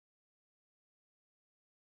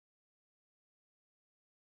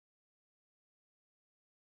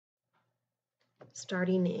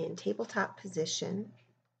Starting in tabletop position.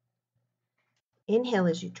 Inhale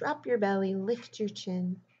as you drop your belly, lift your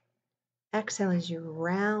chin. Exhale as you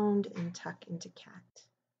round and tuck into cat.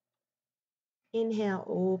 Inhale,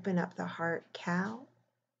 open up the heart, cow.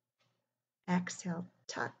 Exhale,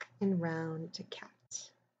 tuck and round to cat.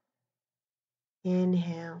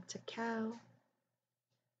 Inhale to cow.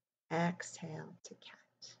 Exhale to cat.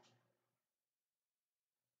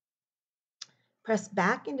 Press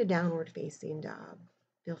back into downward facing dog.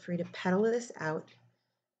 Feel free to pedal this out.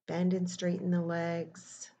 Bend and straighten the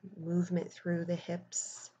legs. Movement through the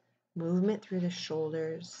hips. Movement through the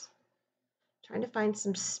shoulders. Trying to find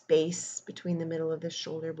some space between the middle of the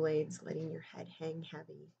shoulder blades, letting your head hang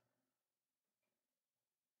heavy.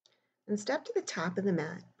 And step to the top of the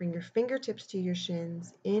mat. Bring your fingertips to your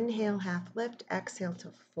shins. Inhale, half lift. Exhale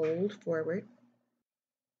to fold forward.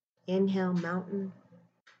 Inhale, mountain.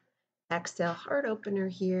 Exhale, heart opener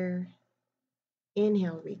here.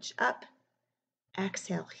 Inhale, reach up.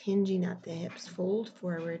 Exhale, hinging at the hips. Fold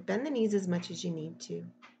forward. Bend the knees as much as you need to.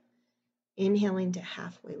 Inhaling to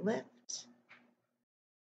halfway lift.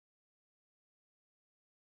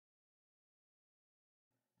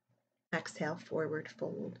 Exhale, forward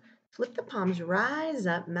fold. Flip the palms, rise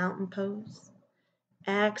up, mountain pose.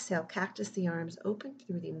 Exhale, cactus the arms, open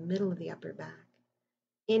through the middle of the upper back.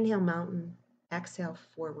 Inhale, mountain. Exhale,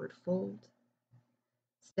 forward fold.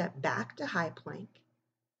 Step back to high plank.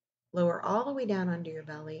 Lower all the way down onto your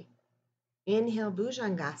belly. Inhale,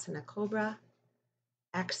 Bhujangasana, cobra.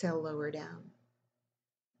 Exhale, lower down.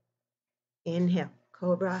 Inhale,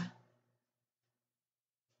 cobra.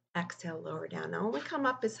 Exhale, lower down. Now only come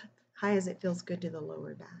up as high as it feels good to the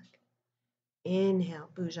lower back. Inhale,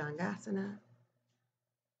 Bhujangasana.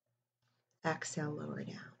 Exhale, lower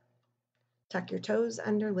down. Tuck your toes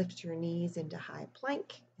under, lift your knees into high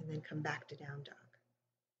plank, and then come back to down dog.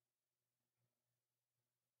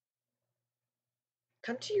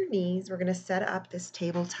 Come to your knees. We're going to set up this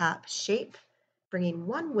tabletop shape, bringing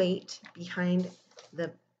one weight behind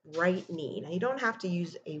the right knee. Now, you don't have to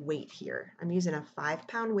use a weight here. I'm using a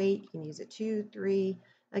 5-pound weight. You can use a 2, 3,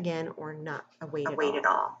 again, or not a weight at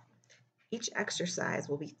all. Each exercise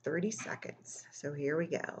will be 30 seconds. So here we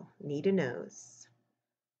go. Knee to nose.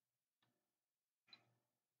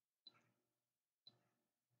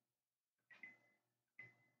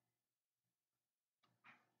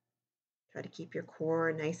 Try to keep your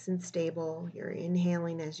core nice and stable. You're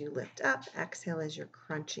inhaling as you lift up. Exhale as you're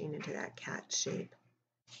crunching into that cat shape.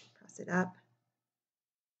 Press it up.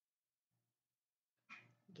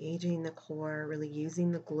 Engaging the core, really using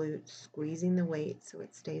the glutes, squeezing the weight so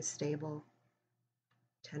it stays stable.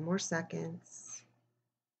 10 more seconds.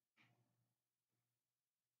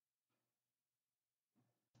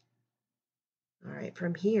 All right,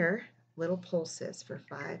 from here, little pulses for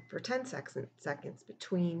 10 seconds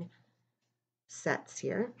between sets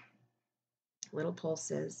here. Little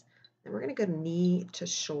pulses. Then we're going to go knee to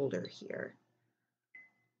shoulder here.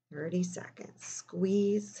 30 seconds.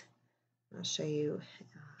 Squeeze. I'll show you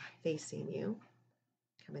facing you.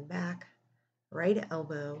 Coming back. Right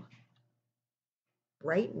elbow.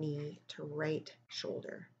 Right knee to right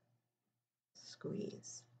shoulder.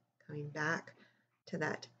 Squeeze. Coming back to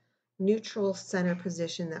that neutral center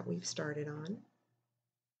position that we've started on.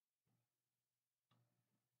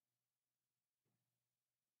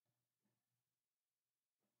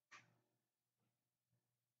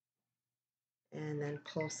 And then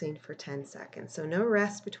pulsing for 10 seconds. So no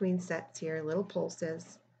rest between sets here, little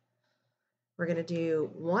pulses. We're going to do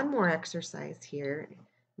one more exercise here,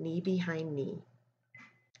 knee behind knee.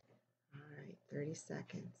 All right, 30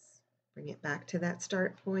 seconds. Bring it back to that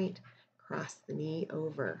start point. Cross the knee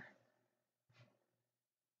over.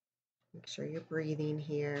 Make sure you're breathing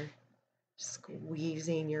here.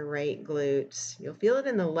 Squeezing your right glute. You'll feel it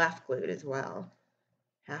in the left glute as well.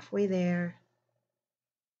 Halfway there.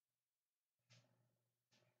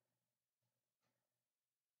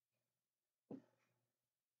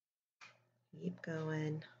 Keep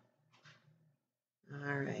going.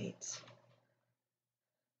 All right.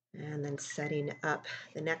 And then setting up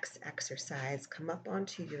the next exercise. Come up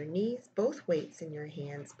onto your knees, both weights in your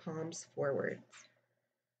hands, palms forwards.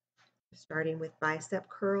 Starting with bicep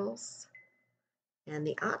curls. And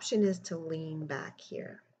the option is to lean back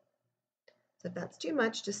here. So if that's too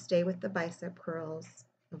much, just stay with the bicep curls.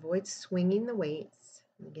 Avoid swinging the weights.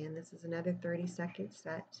 Again, this is another 30-second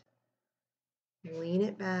set. Lean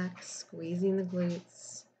it back, squeezing the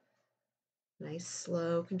glutes. Nice,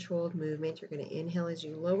 slow, controlled movement. You're going to inhale as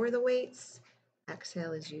you lower the weights.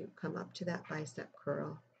 Exhale as you come up to that bicep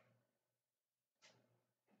curl.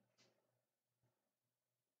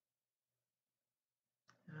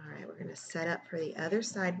 All All right, we're going to set up for the other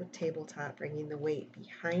side with tabletop, bringing the weight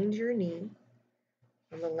behind your knee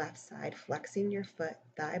on the left side, flexing your foot,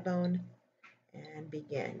 thigh bone, and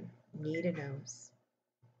begin. Knee to nose.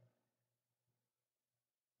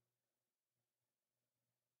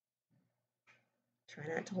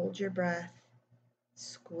 Try not to hold your breath.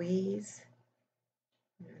 Squeeze.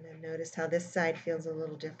 And then notice how this side feels a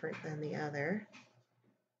little different than the other.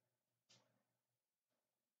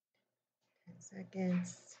 10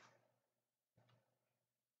 seconds.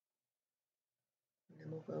 And then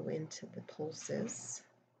we'll go into the pulses.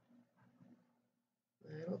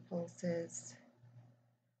 Little pulses.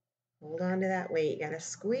 Hold on to that weight. You got to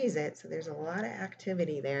squeeze it, so there's a lot of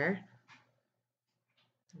activity there.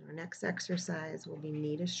 And our next exercise will be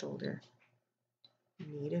knee to shoulder.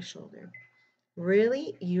 Knee to shoulder.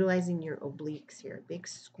 Really utilizing your obliques here. Big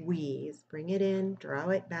squeeze. Bring it in, draw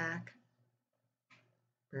it back.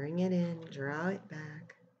 Bring it in, draw it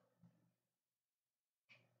back.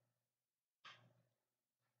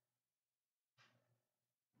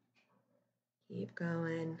 Keep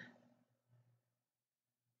going.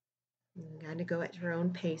 You got to go at your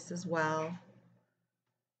own pace as well.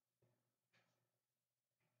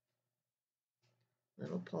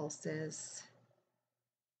 Little pulses.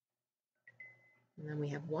 And then we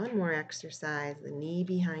have one more exercise, the knee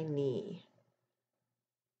behind knee.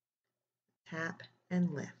 Tap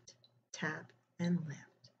and lift, tap and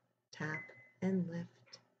lift, tap and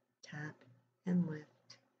lift, tap and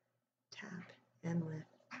lift, tap and lift,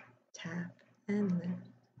 tap and lift,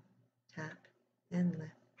 tap and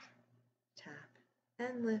lift, tap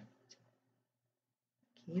and lift.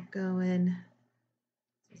 Keep going.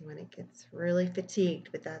 This is when it gets really fatigued,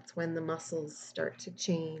 but that's when the muscles start to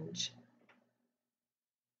change.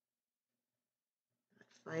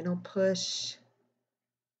 Final push.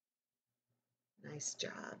 Nice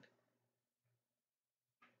job.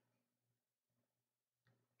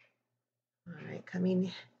 All right,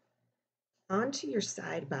 coming onto your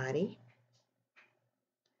side body.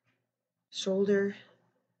 Shoulder,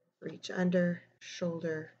 reach under,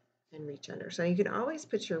 shoulder, and reach under. So you can always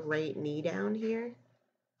put your right knee down here.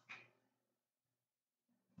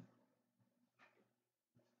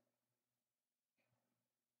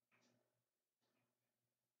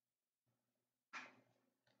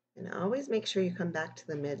 And always make sure you come back to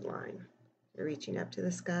the midline. You're reaching up to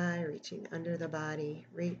the sky, reaching under the body,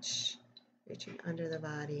 reach, reaching under the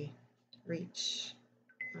body, reach,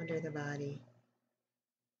 under the body.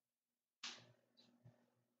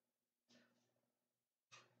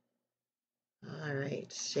 All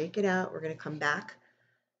right, shake it out. We're going to come back.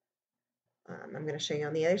 I'm going to show you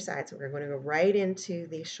on the other side. So we're going to go right into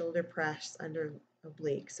the shoulder press under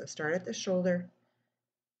oblique. So start at the shoulder,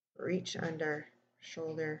 reach under,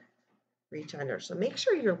 shoulder, reach under. So make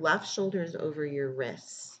sure your left shoulder is over your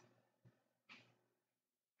wrists.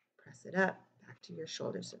 Press it up, back to your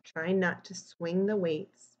shoulder. So try not to swing the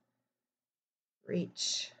weights.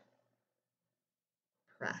 Reach,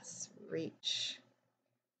 press, reach,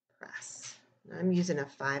 press. I'm using a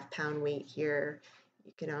 5-pound weight here.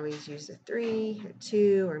 You can always use a 3, a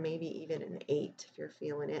 2, or maybe even an 8 if you're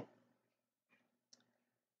feeling it.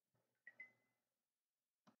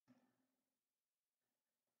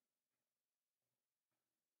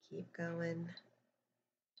 Keep going.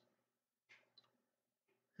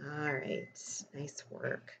 All right, nice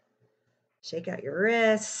work. Shake out your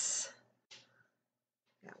wrists.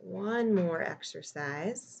 Got one more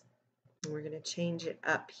exercise. And we're going to change it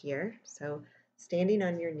up here. So standing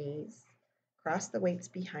on your knees, cross the weights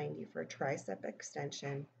behind you for a tricep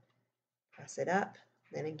extension. Press it up.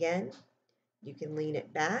 Then again, you can lean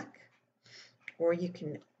it back or you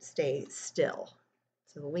can stay still.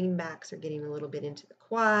 So the lean backs are getting a little bit into the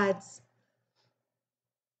quads.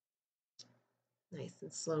 Nice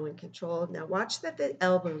and slow and controlled. Now watch that the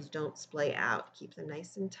elbows don't splay out. Keep them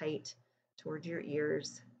nice and tight toward your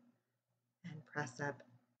ears and press up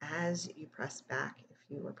as you press back if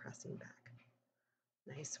you were pressing back.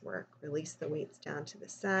 Nice work. Release the weights down to the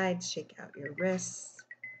sides. Shake out your wrists.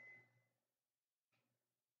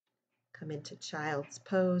 Come into child's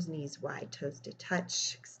pose, knees wide, toes to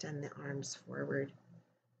touch. Extend the arms forward.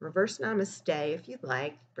 Reverse namaste if you'd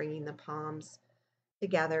like, bringing the palms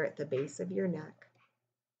together at the base of your neck.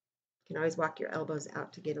 You can always walk your elbows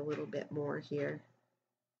out to get a little bit more here.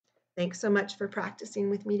 Thanks so much for practicing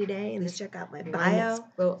with me today, and check out my bio in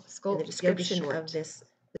the description of this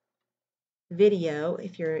video.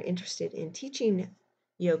 If you're interested in teaching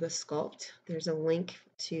Yoga Sculpt, there's a link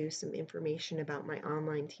to some information about my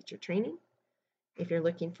online teacher training. If you're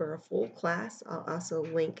looking for a full class, I'll also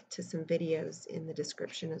link to some videos in the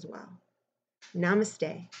description as well.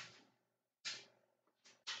 Namaste.